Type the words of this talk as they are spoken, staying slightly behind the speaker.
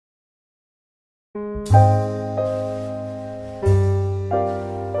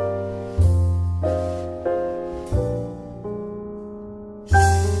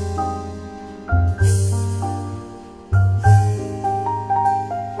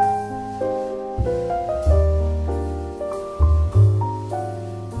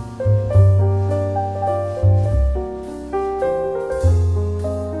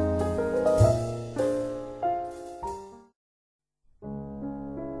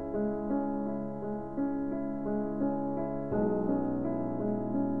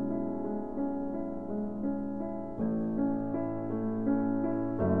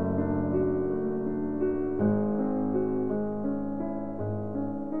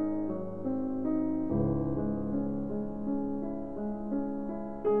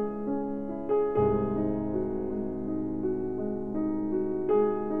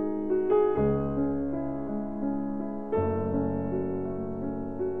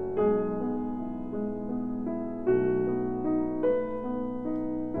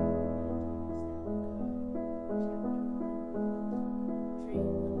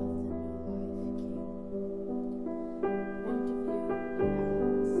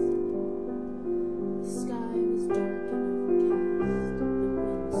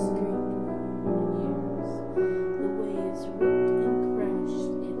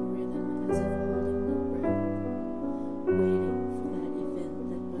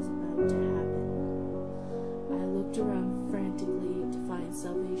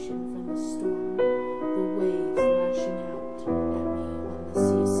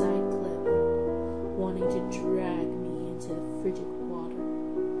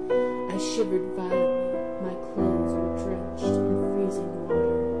shivered violently. My clothes were drenched in freezing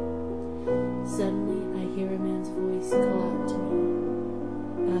water. Suddenly, I hear a man's voice call out to me.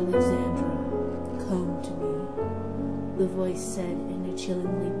 "Alexandra, come to me." The voice said in a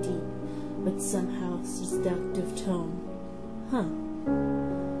chillingly deep, but somehow seductive tone. Huh.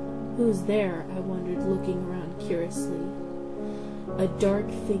 Who's there? I wondered, looking around curiously. A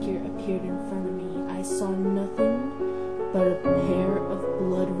dark figure appeared in front of me. I saw nothing but a pair of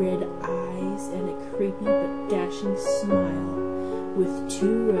blood-red eyes and a creepy but dashing smile with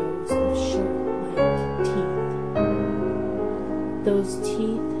 2 rows of shark-like teeth. Those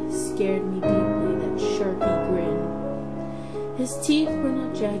teeth scared me deeply, that sharky grin. His teeth were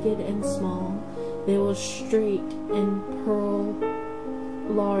not jagged and small. They were straight and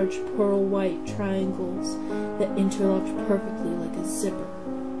large pearl-white triangles that interlocked perfectly like a zipper.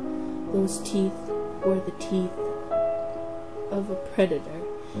 Those teeth were the teeth of a predator,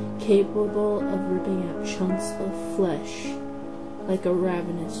 capable of ripping out chunks of flesh like a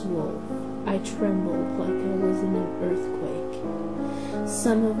ravenous wolf. I trembled like I was in an earthquake.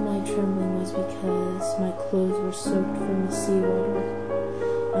 Some of my trembling was because my clothes were soaked from the seawater.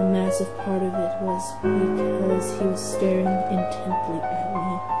 A massive part of it was because he was staring intently at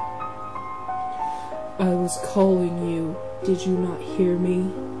me. "I was calling you. Did you not hear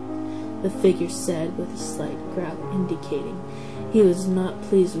me?" the figure said with a slight growl, indicating he was not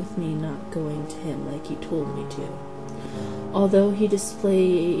pleased with me not going to him like he told me to. Although he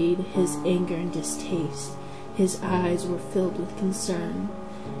displayed his anger and distaste, his eyes were filled with concern.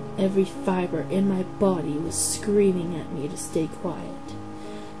 Every fiber in my body was screaming at me to stay quiet,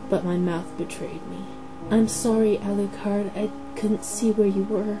 but my mouth betrayed me. "I'm sorry, Alucard. I couldn't see where you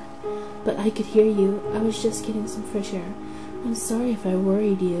were, but I could hear you. I was just getting some fresh air. I'm sorry if I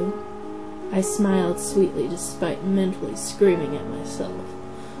worried you." I smiled sweetly despite mentally screaming at myself.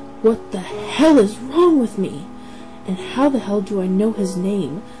 What the hell is wrong with me? And how the hell do I know his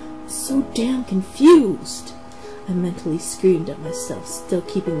name? I'm so damn confused. I mentally screamed at myself, still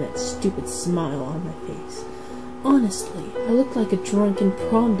keeping that stupid smile on my face. Honestly, I looked like a drunken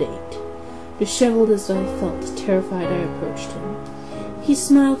prom date. Disheveled as I felt, terrified, I approached him. He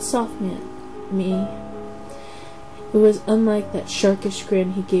smiled softly at me. It was unlike that sharkish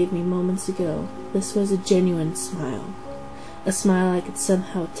grin he gave me moments ago. This was a genuine smile. A smile I could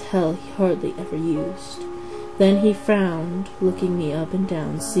somehow tell he hardly ever used. Then he frowned, looking me up and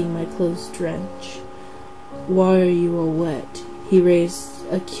down, seeing my clothes drenched. "Why are you all wet?" He raised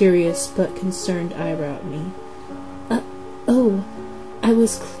a curious but concerned eyebrow at me. I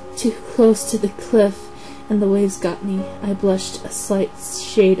was too close to the cliff, and the waves got me." I blushed a slight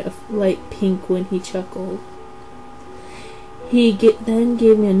shade of light pink when he chuckled. He then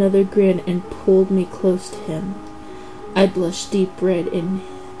gave me another grin and pulled me close to him. I blushed deep red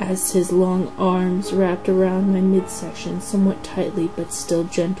as his long arms wrapped around my midsection somewhat tightly but still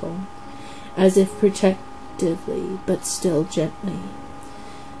gentle, as if protectively but still gently.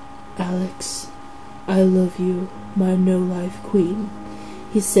 "Alex, I love you, my no-life queen."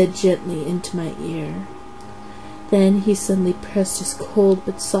 he said gently into my ear. Then he suddenly pressed his cold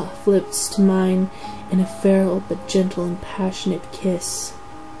but soft lips to mine in a feral but gentle and passionate kiss.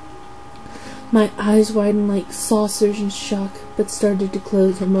 My eyes widened like saucers in shock, but started to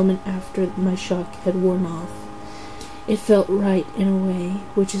close a moment after my shock had worn off. It felt right in a way,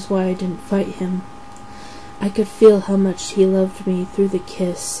 which is why I didn't fight him. I could feel how much he loved me through the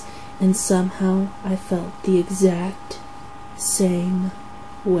kiss, and somehow I felt the exact same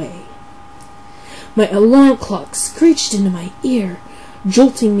way. My alarm clock screeched into my ear,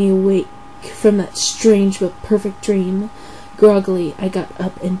 jolting me awake from that strange but perfect dream. Groggily, I got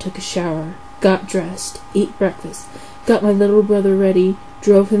up and took a shower, got dressed, ate breakfast, got my little brother ready,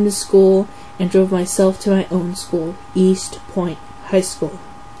 drove him to school, and drove myself to my own school, East Point High School.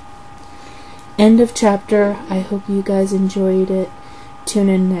 End of chapter. I hope you guys enjoyed it. Tune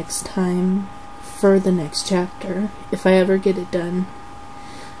in next time for the next chapter, if I ever get it done.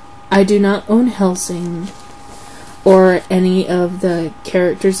 I do not own Hellsing or any of the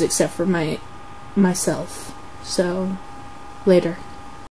characters except for myself. So, later.